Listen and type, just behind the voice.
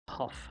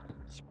off.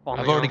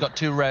 I've already got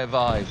 2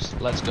 revives.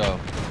 Let's go.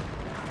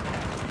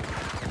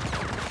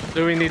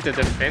 Do we need to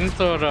defend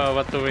or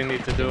what do we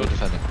need to do? We're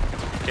defending.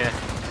 Okay.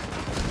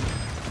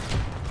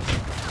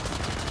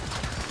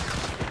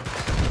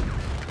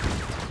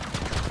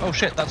 Oh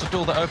shit, that's a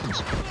door that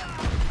opens.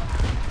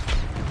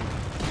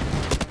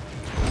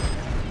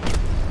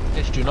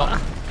 Bitch, do not.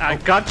 I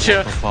got you.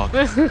 Oh fuck.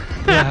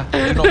 Yeah,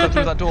 do not go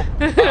through that door.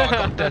 Oh, I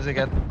got dead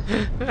again.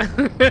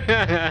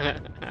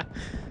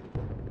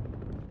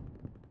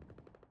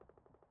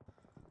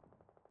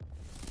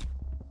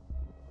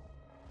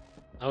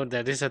 Oh,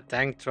 there is a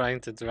tank trying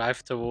to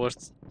drive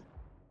towards.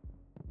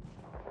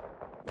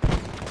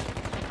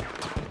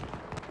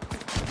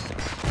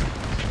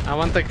 I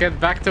want to get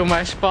back to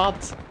my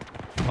spot.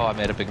 Oh, I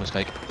made a big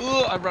mistake.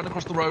 Ugh, I ran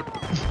across the road.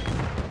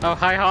 Oh,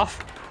 hi,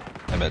 Hoff.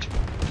 I made.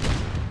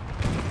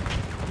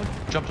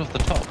 Jumped off the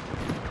top.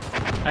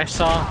 I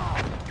saw.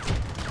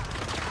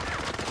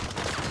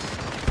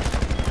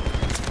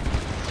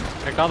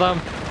 I got him.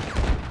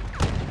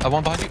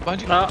 One behind you,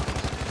 behind you. Oh.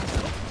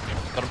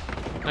 Got him.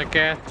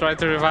 Okay, try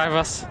to revive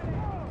us.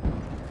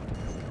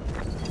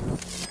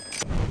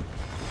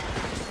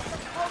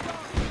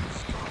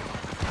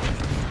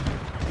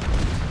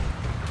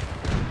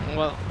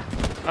 Well,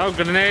 oh,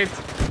 grenade.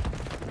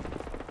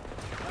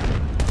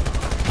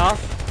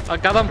 Off. I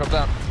got him. Drop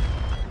down.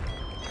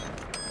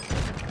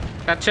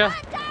 Gotcha.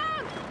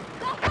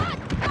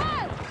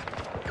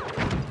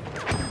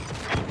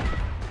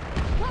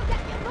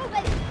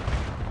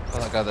 Oh,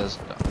 that guy there's.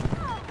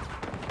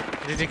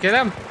 Did you get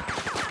him?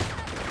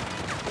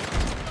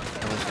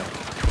 Oh, this guy.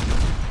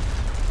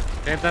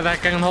 Okay, that I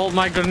can hold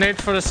my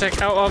grenade for a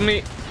sec out on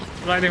me.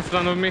 Right in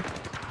front of me.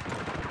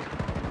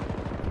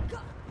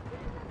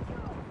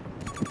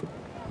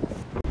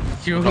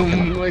 You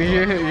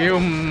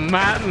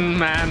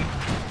man.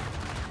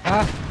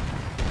 Ah.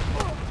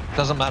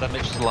 Doesn't matter,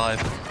 Mitch is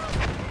alive.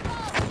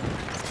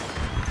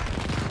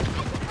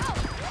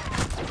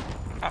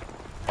 Ah.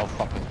 Oh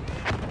fuck.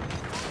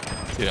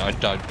 Yeah, I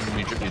died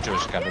immediately to a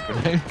scatter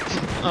grenade.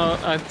 Oh,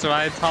 I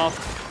tried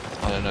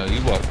half. I don't know,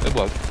 you worked, it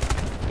worked.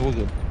 All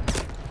good.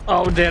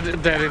 Oh,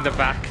 they're in the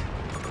back.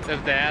 They're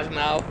there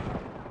now.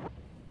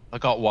 I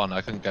got 1,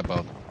 I couldn't get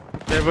both.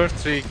 There were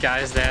 3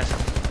 guys there.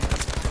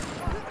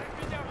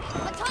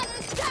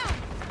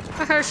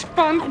 I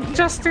spawned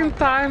just in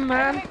time,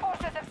 man.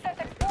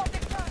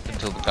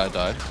 Until the guy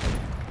died.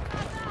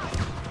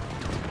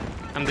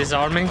 I'm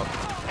disarming. Oh,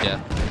 yeah.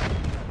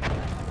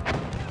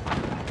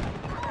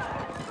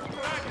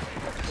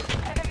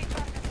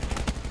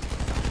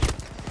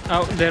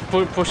 Oh, they're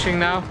pushing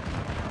now.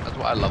 That's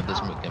why I love this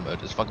game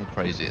mode. It's fucking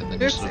crazy, and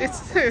then you sort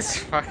of... It's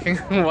fucking.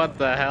 What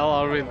the hell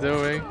are we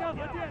doing?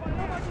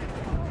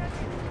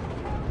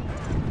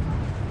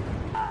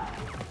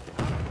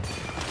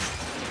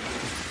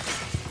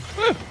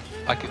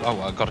 Oh,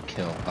 I got a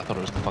kill. I thought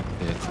it was the fucking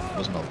vehicle. It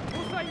was not.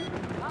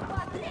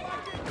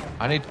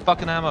 I need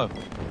fucking ammo.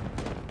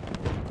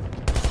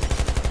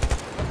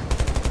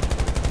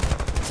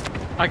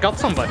 I got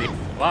somebody.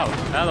 Wow,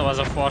 that was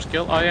a force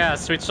kill. Oh yeah, I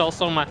switched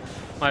also my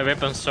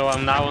weapon, so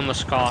I'm now on the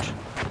Scar.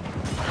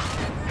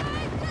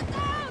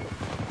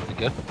 You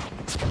good?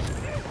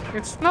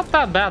 It's not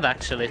that bad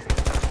actually.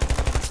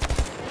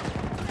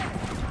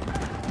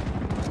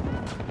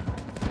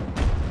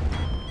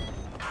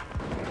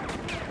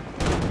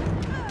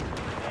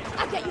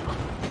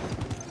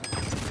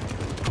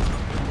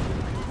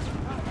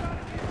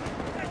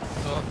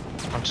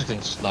 I'm just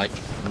getting sniped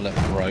from left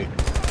and right.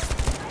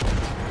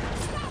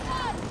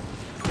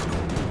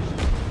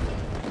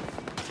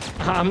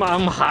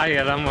 I'm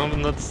higher. I'm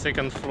on the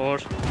 2nd floor.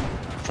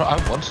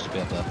 I wanted to be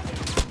up there.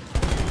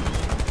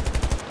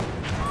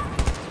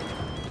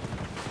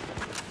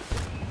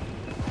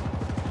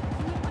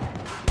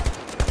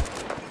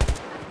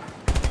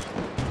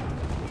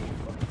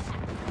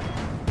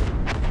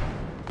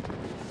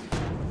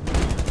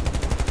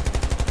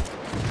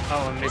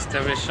 Oh, I missed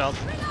every shot.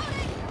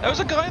 There was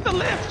a guy in the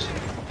lift!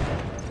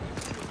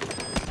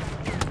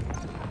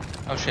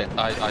 Oh shit,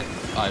 I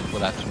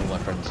will have to know my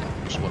friends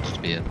just wanted to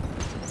be in.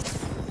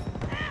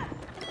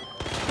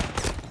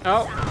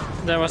 Oh,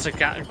 there was a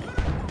guy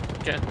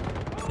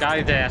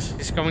there.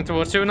 He's coming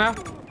towards you now.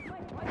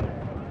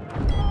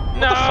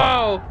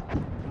 No!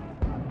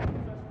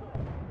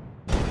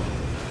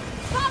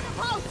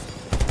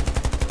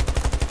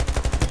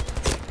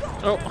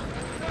 Oh.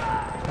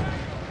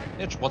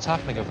 Mitch, what's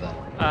happening over there?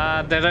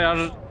 They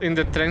are in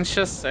the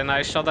trenches, and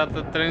I shot at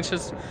the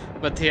trenches,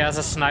 but he has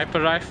a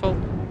sniper rifle.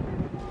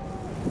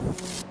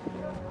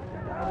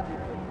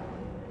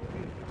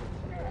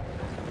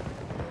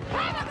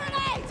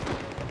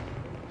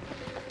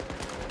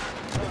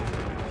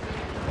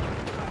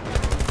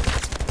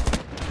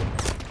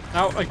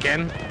 Oh,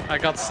 again. I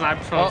got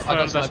sniped from I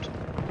got further. sniped.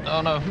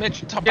 Oh no,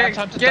 Mitch, bad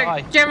time to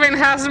die. Kevin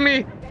has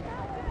me!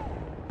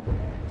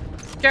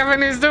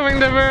 Kevin is doing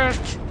the work!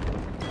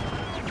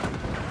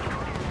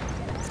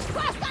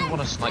 I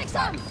want to snipe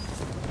back.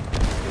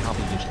 I'll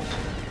be useless.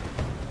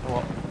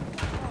 What?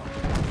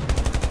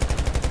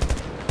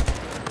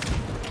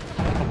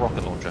 A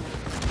rocket launcher.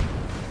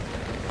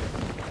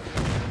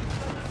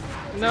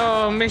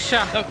 No,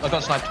 Misha. No, I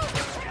got sniped.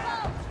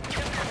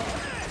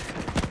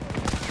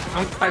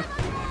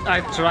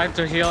 I tried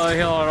to heal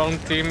our own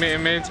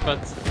teammates, but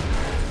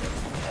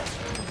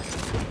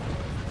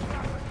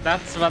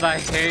that's what I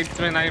hate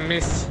when I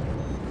miss.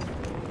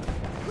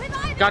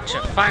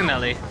 Gotcha,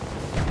 finally.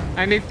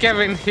 I need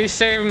Kevin. He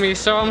saved me,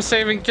 so I'm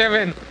saving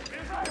Kevin.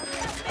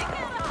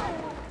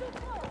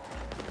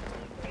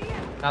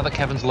 Now that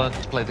Kevin's learned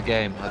to play the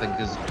game, I think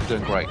he's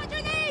doing great.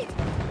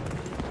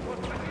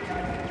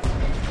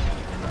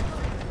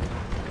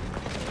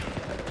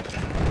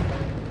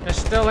 They're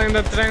still in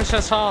the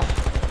trenches, half.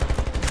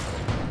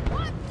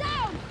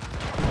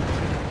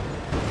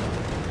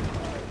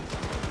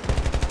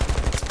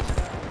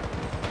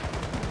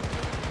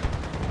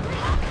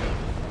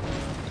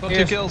 Got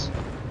Yes. 2 kills.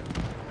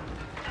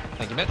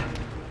 Thank you, mate.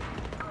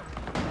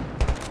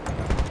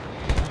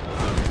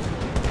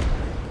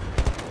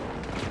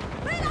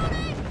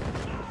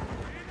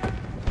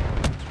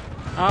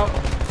 Oh.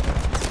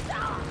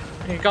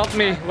 He got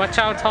me. Watch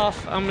out,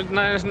 half. I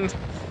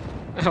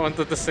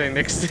wanted to say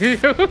next to you.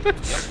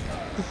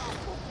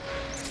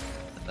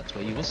 That's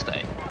where you will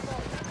stay.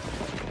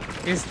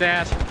 He's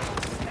dead.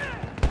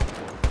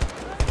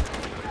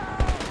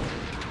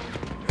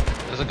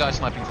 There's a guy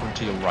sniping from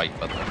to your right,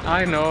 by the way.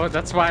 I know,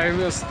 that's why I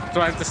was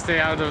trying to stay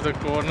out of the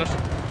corner.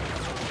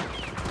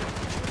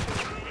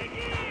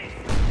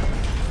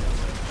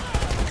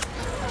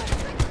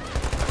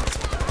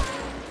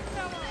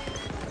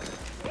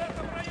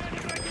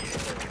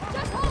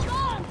 Just hold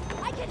on!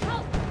 I can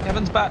help!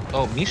 Kevin's back.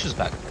 Oh, Misha's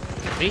back.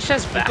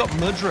 Misha's We've back. got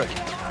Mudrick.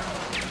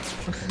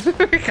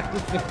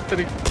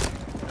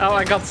 Oh,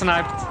 I got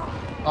sniped.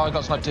 Oh, I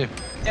got sniped too.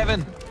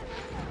 Kevin!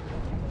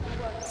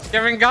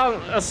 Kevin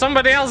got...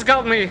 somebody else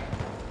got me.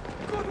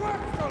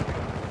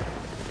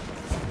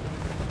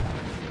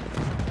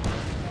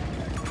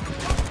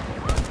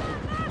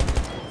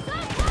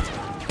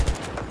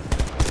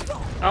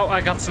 Oh, I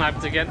got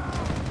sniped again.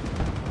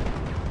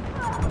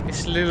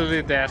 He's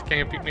literally there. Can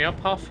you pick me up,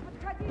 Huff?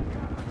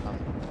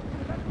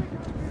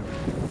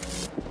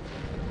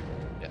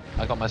 Yeah,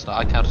 I got my snipe.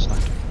 I counter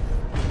sniped.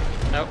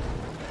 No.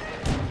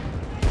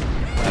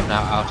 I'm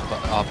now out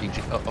of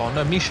RPG. Oh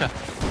no, Misha!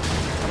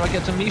 How do I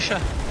get to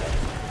Misha?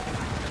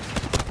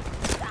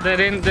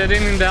 They're in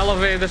the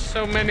elevator.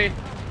 So many.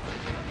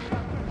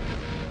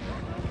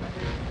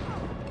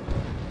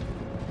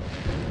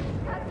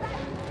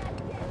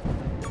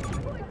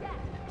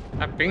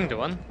 I pinged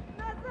one.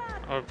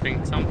 Or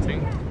pinged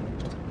something.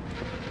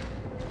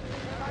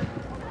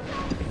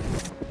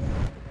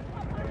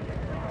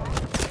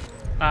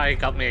 Ah, he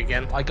got me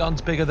again. My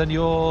gun's bigger than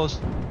yours.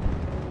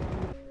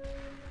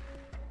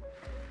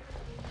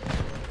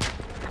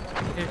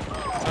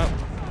 Oh.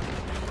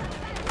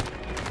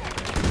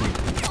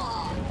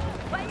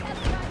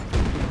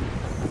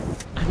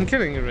 I'm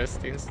getting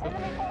arrested instead.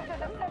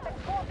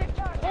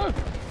 Oh.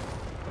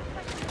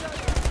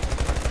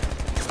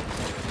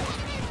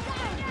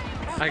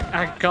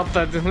 I got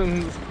that.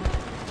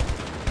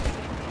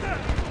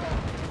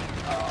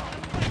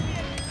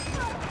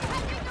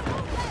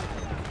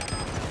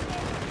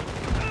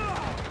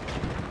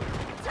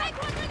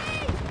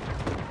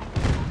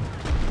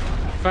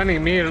 Funny,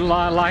 me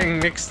lying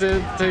next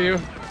to you.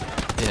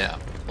 Yeah,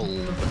 all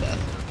the death.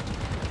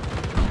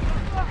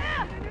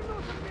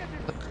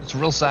 It's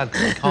real sad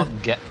because we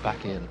can't get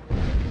back in.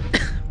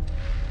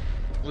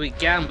 We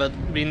can, but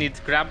we need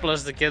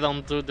grapplers to get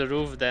onto the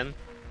roof then.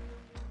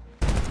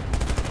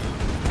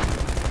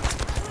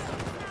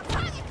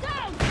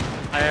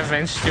 I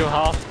avenged you,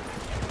 half.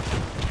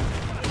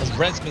 Just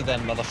res me then,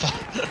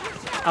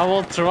 motherfucker. I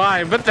will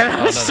try, but there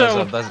are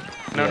so...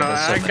 No,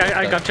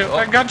 I got you,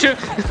 I got you!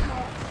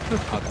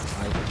 Okay,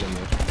 I get you.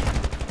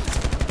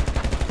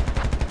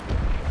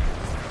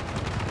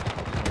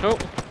 Oh.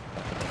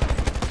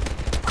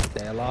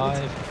 Stay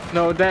alive.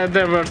 No,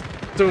 there were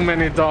too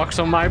many dogs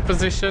on my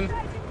position.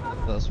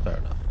 That's fair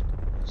enough.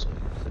 That's all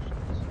your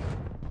decisions.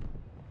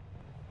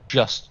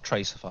 Just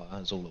tracer fire,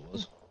 that's all it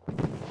was.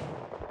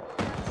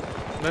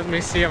 Let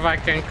me see if I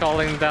can call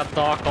in that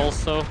dog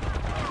also.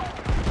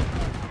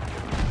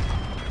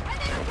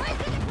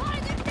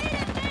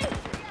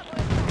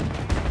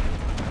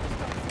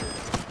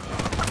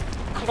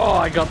 Oh,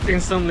 I got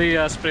instantly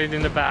sprayed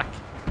in the back.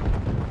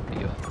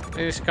 Here you are.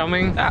 He's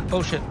coming. Ah,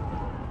 oh shit.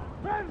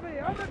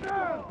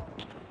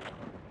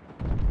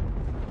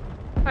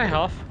 Hi,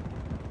 Huff.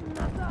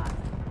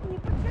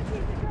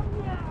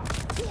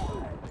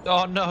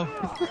 Oh no.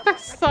 I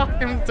saw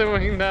him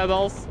doing that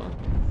also.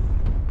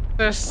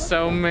 There's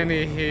so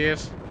many here.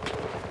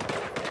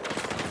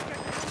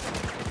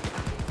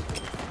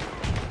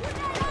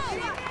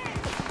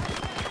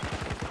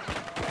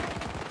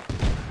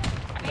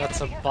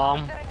 That's a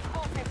bomb.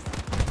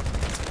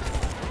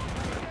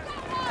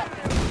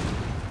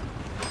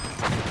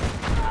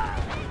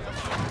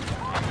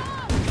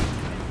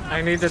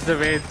 I needed the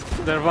weight.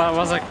 There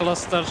was a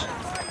cluster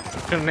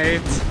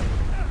grenade.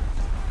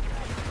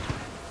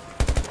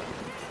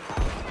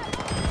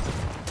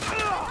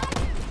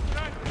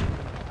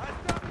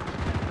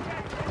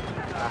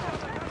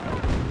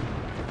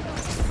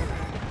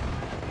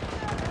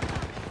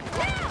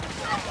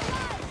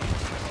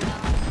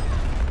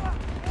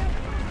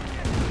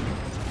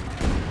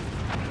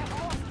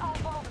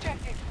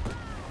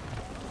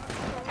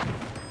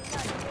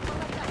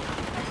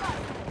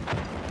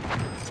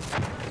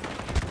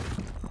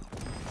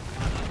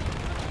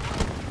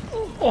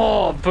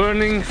 Oh,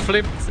 burning,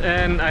 flipped,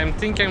 and I'm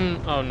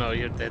thinking. Oh no,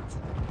 you're dead.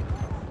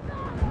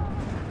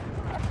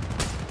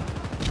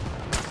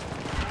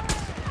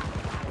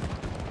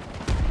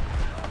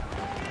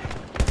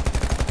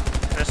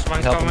 There's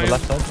one Help on coming. the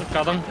left side.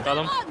 Got him, got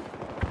him.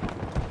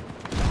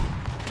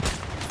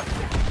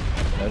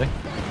 Ready?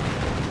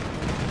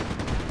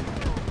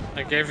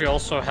 I gave you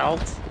also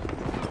health.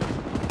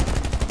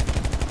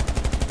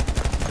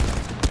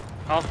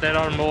 Half there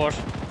are more.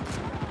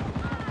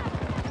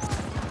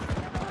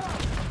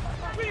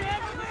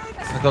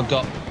 I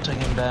got. Take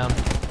him down.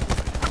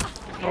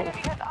 Oh.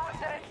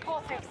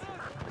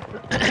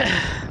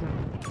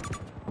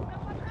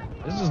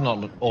 This does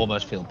not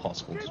almost feel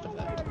possible to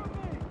defend.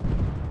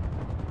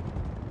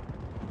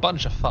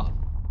 Bunch of fun.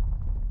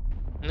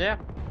 Yeah.